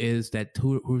who's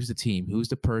the team, who's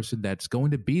the person that's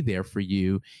going to be there for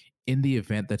you in the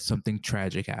event that something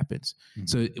tragic happens.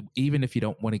 So even if you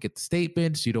don't want to get the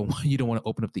statements, you don't want to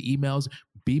open up the emails,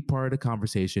 be part of the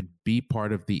conversation, be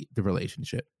part of the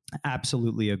relationship.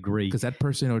 Absolutely agree. Because that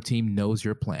person or team knows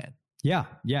your plan. Yeah,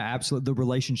 absolutely. The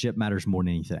relationship matters more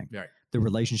than anything. Right. The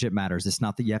relationship matters. It's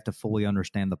not that you have to fully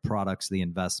understand the products, the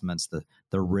investments,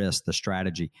 the risk, the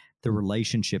strategy. The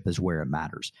relationship is where it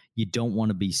matters. You don't want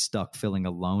to be stuck feeling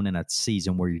alone in a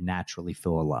season where you naturally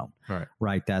feel alone.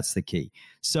 Right. That's the key.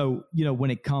 So,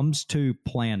 when it comes to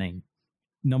planning,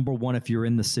 number one, if you're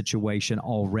in the situation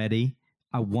already,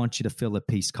 I want you to feel at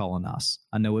peace calling us.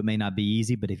 I know it may not be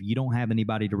easy, but if you don't have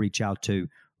anybody to reach out to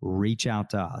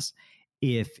us.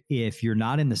 If you're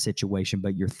not in the situation,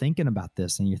 but you're thinking about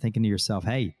this and you're thinking to yourself,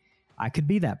 hey, I could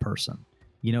be that person.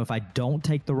 If I don't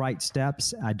take the right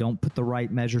steps, I don't put the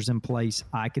right measures in place,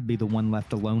 I could be the one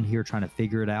left alone here trying to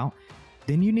figure it out.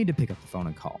 Then you need to pick up the phone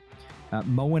and call.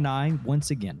 Mo and I, once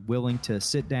again, willing to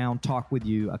sit down, talk with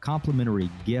you, a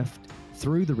complimentary gift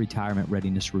through the retirement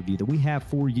readiness review that we have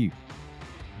for you.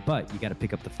 But you got to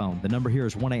pick up the phone. The number here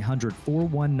is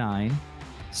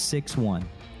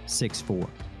 1-800-419-6164.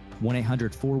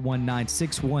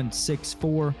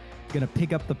 1-800-419-6164. Going to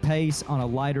pick up the pace on a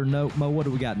lighter note. Mo, what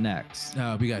do we got next?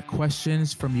 We got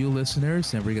questions from you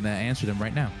listeners, and we're going to answer them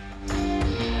right now.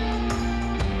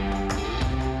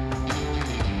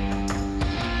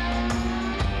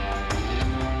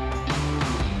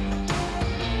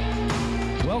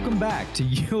 Welcome back to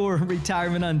your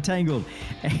Retirement Untangled.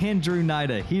 Andrew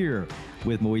Nida here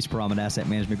with Moise Paraman Asset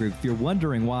Management Group. If you're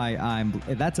wondering why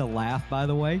that's a laugh, by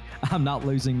the way. I'm not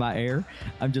losing my air.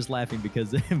 I'm just laughing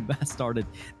because I started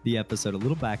the episode a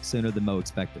little back sooner than Mo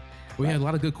expected. We had a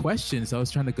lot of good questions. I was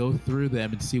trying to go through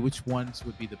them and see which ones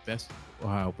would be the best,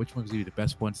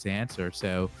 ones to answer.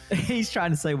 So he's trying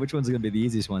to say which ones are going to be the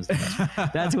easiest ones to answer.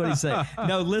 That's what he's saying.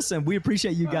 No, listen, we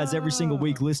appreciate you guys every single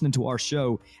week listening to our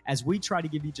show as we try to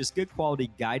give you just good quality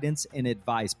guidance and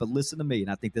advice. But listen to me, and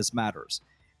I think this matters.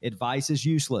 Advice is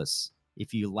useless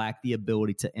if you lack the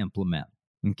ability to implement,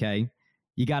 okay?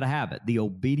 You got to have it. The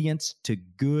obedience to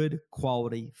good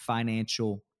quality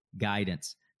financial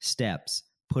guidance, steps,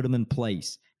 put them in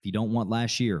place. If you don't want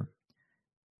last year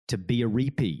to be a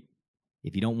repeat,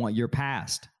 if you don't want your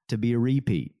past to be a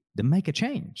repeat, then make a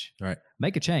change. Right.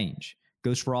 Make a change.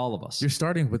 Goes for all of us. You're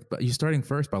starting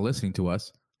first by listening to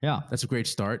us. Yeah. That's a great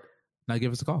start. Now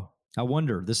give us a call. I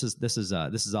wonder, this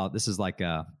is like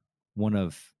one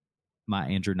of my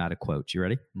Andrew Nida quotes. You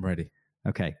ready? I'm ready.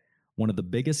 Okay. One of the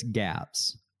biggest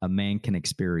gaps a man can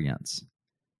experience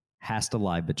has to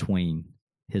lie between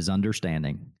his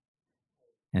understanding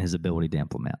and his ability to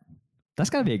implement. That's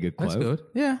got to be a good quote. That's good.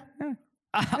 Yeah.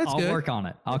 I'll work on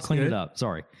it. I'll clean it up.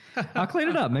 Sorry. I'll clean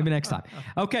it up. Maybe next time.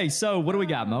 Okay. So what do we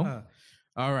got, Mo?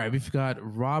 All right. We've got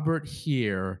Robert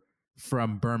here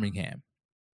from Birmingham.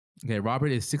 Okay.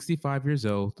 Robert is 65 years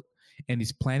old and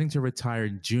he's planning to retire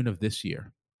in June of this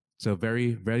year. So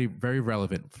very, very, very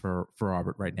relevant for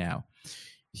Robert right now.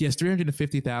 He has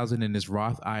 $350,000 in his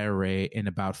Roth IRA and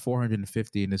about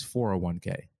 $450 in his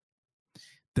 401k.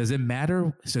 Does it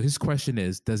matter? So his question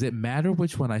is, does it matter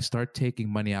which one I start taking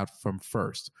money out from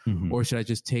first, or should I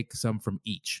just take some from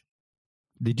each?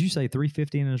 Did you say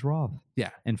 $350 in his Roth?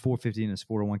 Yeah. And $450 in his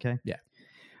 401k? Yeah.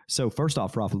 So first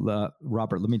off,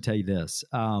 Robert, let me tell you this.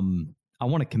 I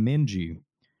want to commend you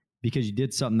because you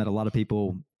did something that a lot of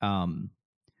people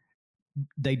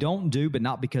they don't do, but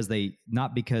not because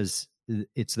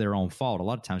it's their own fault. A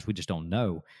lot of times we just don't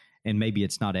know, and maybe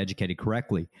it's not educated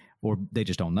correctly, or they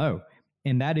just don't know.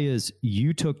 And that is,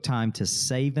 you took time to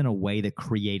save in a way that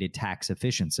created tax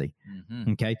efficiency.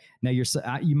 Okay. Now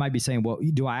you might be saying, well,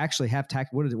 do I actually have tax?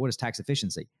 What is tax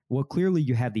efficiency? Well, clearly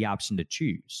you have the option to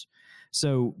choose.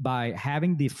 So by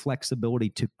having the flexibility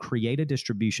to create a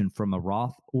distribution from a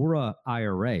Roth or a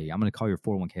IRA, I'm going to call your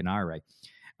 401k an IRA.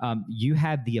 You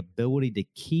have the ability to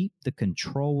keep the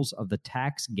controls of the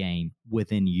tax game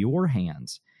within your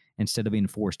hands instead of being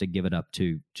forced to give it up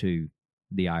to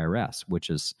the IRS,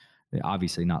 which is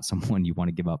obviously not someone you want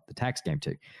to give up the tax game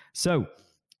to. So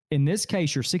in this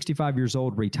case, you're 65 years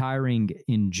old, retiring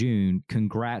in June.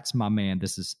 Congrats, my man.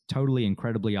 This is totally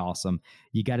incredibly awesome.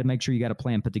 You got to make sure you got a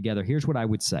plan put together. Here's what I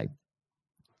would say.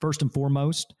 First and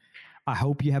foremost, I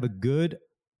hope you have a good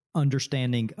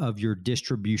understanding of your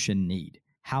distribution need.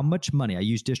 How much money? I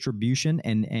use distribution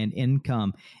and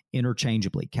income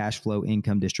interchangeably, cash flow,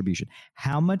 income, distribution.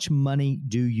 How much money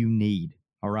do you need?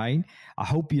 All right. I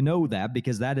hope you know that,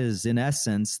 because that is, in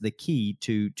essence, the key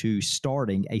to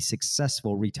starting a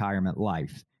successful retirement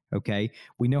life. Okay.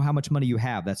 We know how much money you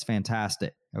have. That's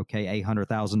fantastic. Okay.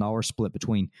 $800,000 split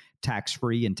between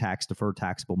tax-free and tax-deferred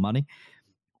taxable money.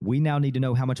 We now need to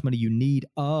know how much money you need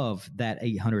of that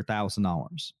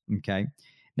 $800,000. Okay.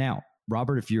 Now,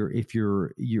 Robert, if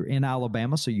you're in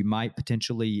Alabama, so you might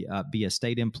potentially be a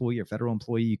state employee or federal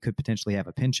employee, you could potentially have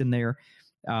a pension there.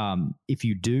 If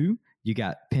you do, you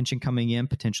got pension coming in,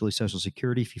 potentially Social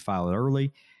Security if you file it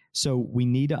early. So we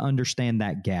need to understand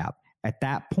that gap. At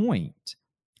that point,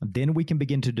 then we can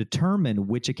begin to determine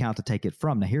which account to take it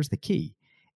from. Now, here's the key.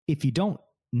 If you don't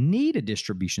need a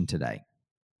distribution today,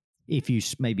 if you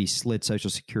maybe slid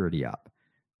Social Security up,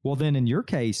 well, then in your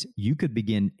case, you could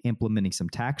begin implementing some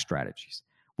tax strategies,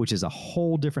 which is a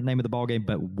whole different name of the ballgame,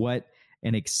 but what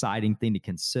an exciting thing to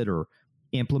consider,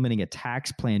 implementing a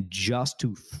tax plan just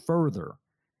to further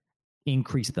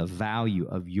increase the value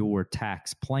of your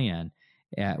tax plan,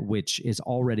 which is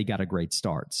already got a great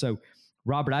start. So,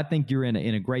 Robert, I think you're in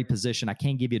a great position. I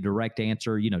can't give you a direct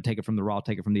answer, take it from the Roth,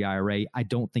 take it from the IRA. I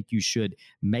don't think you should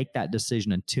make that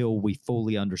decision until we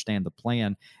fully understand the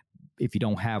plan. If you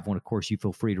don't have one, of course, you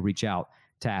feel free to reach out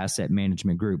to Asset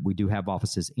Management Group. We do have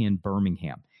offices in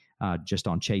Birmingham, just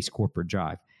on Chase Corporate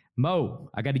Drive. Mo,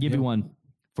 I got to give you one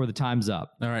for the time's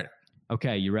up. All right.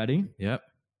 Okay, you ready? Yep.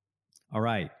 All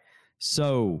right.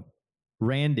 So,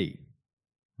 Randy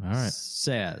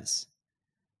says,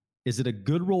 is it a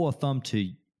good rule of thumb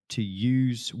to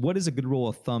use? What is a good rule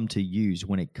of thumb to use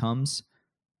when it comes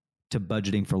to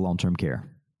budgeting for long-term care?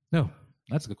 No,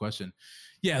 that's a good question.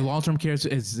 Yeah, long-term care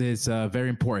is very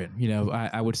important.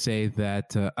 I would say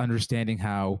that understanding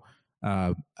how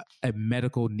a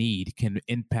medical need can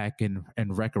impact and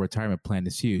wreck a retirement plan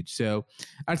is huge. So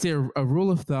I'd say a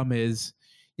rule of thumb is,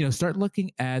 start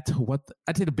looking at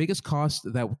I'd say the biggest cost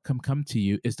that can come to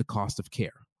you is the cost of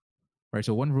care. Right.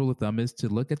 So one rule of thumb is to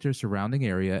look at your surrounding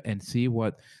area and see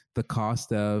what the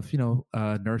cost of,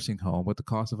 a nursing home, what the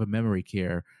cost of a memory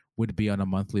care would be on a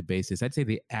monthly basis. I'd say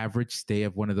the average stay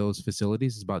of one of those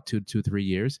facilities is about 2 to 3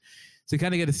 years. So you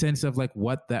kind of get a sense of like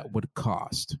what that would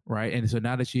cost. Right. And so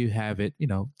now that you have it,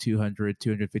 $200,000,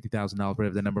 $250,000,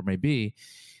 whatever the number may be,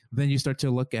 then you start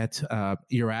to look at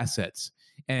your assets.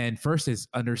 And first is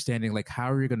understanding like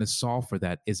how are you going to solve for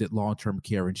that? Is it long-term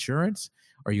care insurance?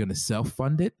 Are you going to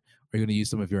self-fund it? Are you going to use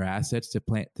some of your assets to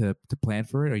plan for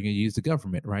it? Or are you going to use the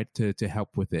government, right, to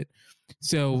help with it?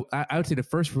 So I would say the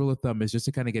first rule of thumb is just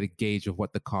to kind of get a gauge of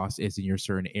what the cost is in your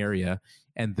certain area,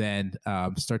 and then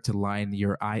start to line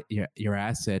your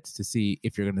assets to see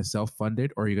if you're going to self-fund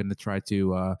it or you're going to try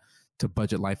to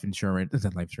budget long-term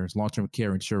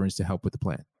care insurance to help with the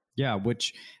plan. Yeah,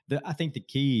 which I think the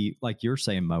key, like you're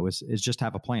saying, Mo, is just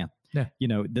have a plan. Yeah.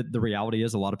 The reality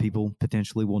is a lot of people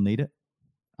potentially will need it.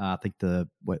 I think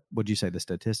what would you say the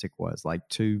statistic was? Like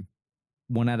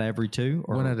 1 out of every 2?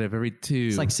 Or 1 out of every 2.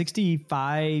 It's like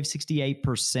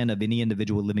 68% of any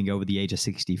individual living over the age of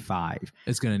 65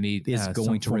 is going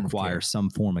to require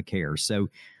some form of care. So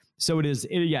it is.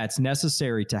 It's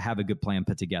necessary to have a good plan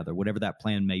put together, whatever that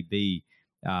plan may be.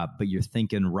 But you're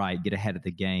thinking right, get ahead of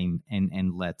the game,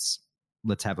 and let's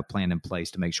have a plan in place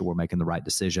to make sure we're making the right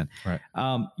decision. Right.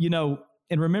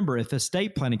 And remember, if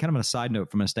estate planning, kind of on a side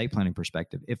note from an estate planning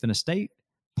perspective, if an estate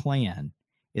plan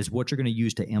is what you're going to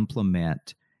use to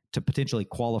implement to potentially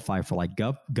qualify for like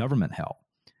government help,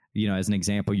 as an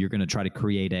example, you're going to try to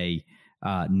create a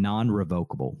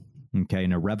non-revocable,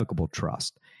 an irrevocable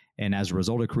trust. And as a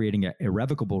result of creating an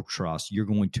irrevocable trust, you're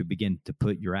going to begin to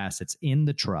put your assets in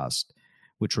the trust,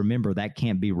 which remember that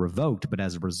can't be revoked. But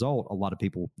as a result,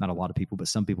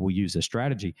 some people will use this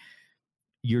strategy.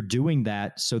 You're doing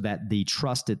that so that the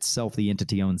trust itself, the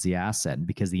entity owns the asset. And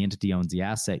because the entity owns the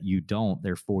asset, you don't.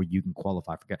 Therefore, you can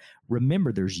qualify for.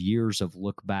 Remember, there's years of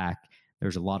look back.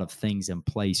 There's a lot of things in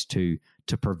place to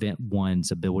prevent one's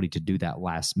ability to do that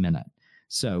last minute.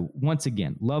 So once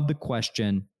again, love the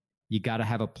question. You got to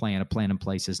have a plan. A plan in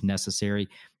place is necessary.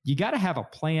 You got to have a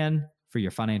plan for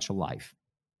your financial life.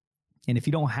 And if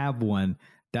you don't have one,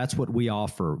 that's what we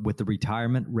offer with the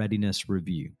Retirement Readiness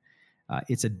Review.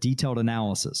 It's a detailed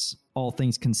analysis, all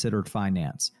things considered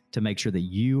finance, to make sure that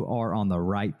you are on the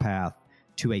right path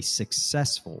to a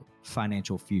successful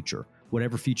financial future.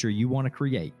 Whatever future you want to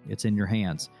create, it's in your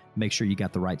hands. Make sure you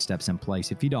got the right steps in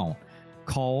place. If you don't,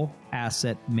 call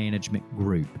Asset Management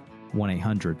Group,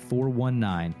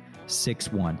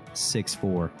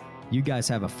 1-800-419-6164. You guys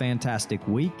have a fantastic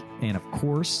week, and of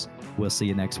course, we'll see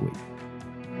you next week.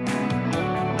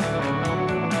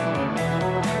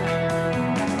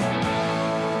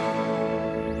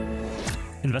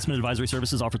 Investment advisory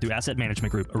services offered through Asset Management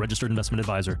Group, a registered investment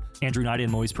advisor. Andrew Nida and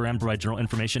Moise Param provide general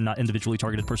information, not individually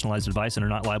targeted personalized advice, and are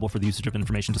not liable for the usage of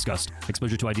information discussed.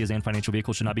 Exposure to ideas and financial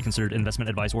vehicles should not be considered investment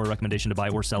advice or a recommendation to buy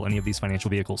or sell any of these financial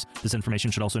vehicles. This information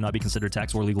should also not be considered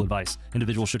tax or legal advice.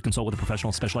 Individuals should consult with a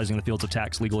professional specializing in the fields of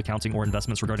tax, legal, accounting, or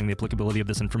investments regarding the applicability of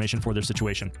this information for their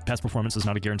situation. Past performance is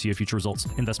not a guarantee of future results.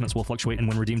 Investments will fluctuate and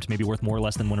when redeemed may be worth more or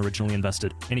less than when originally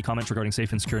invested. Any comments regarding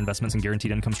safe and secure investments and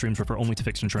guaranteed income streams refer only to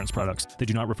fixed insurance products. They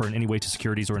do not refer in any way to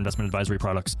securities or investment advisory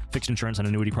products. Fixed insurance and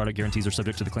annuity product guarantees are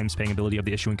subject to the claims paying ability of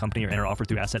the issuing company and are offered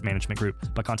through Asset Management Group.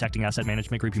 By contacting Asset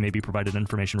Management Group, you may be provided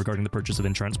information regarding the purchase of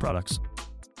insurance products.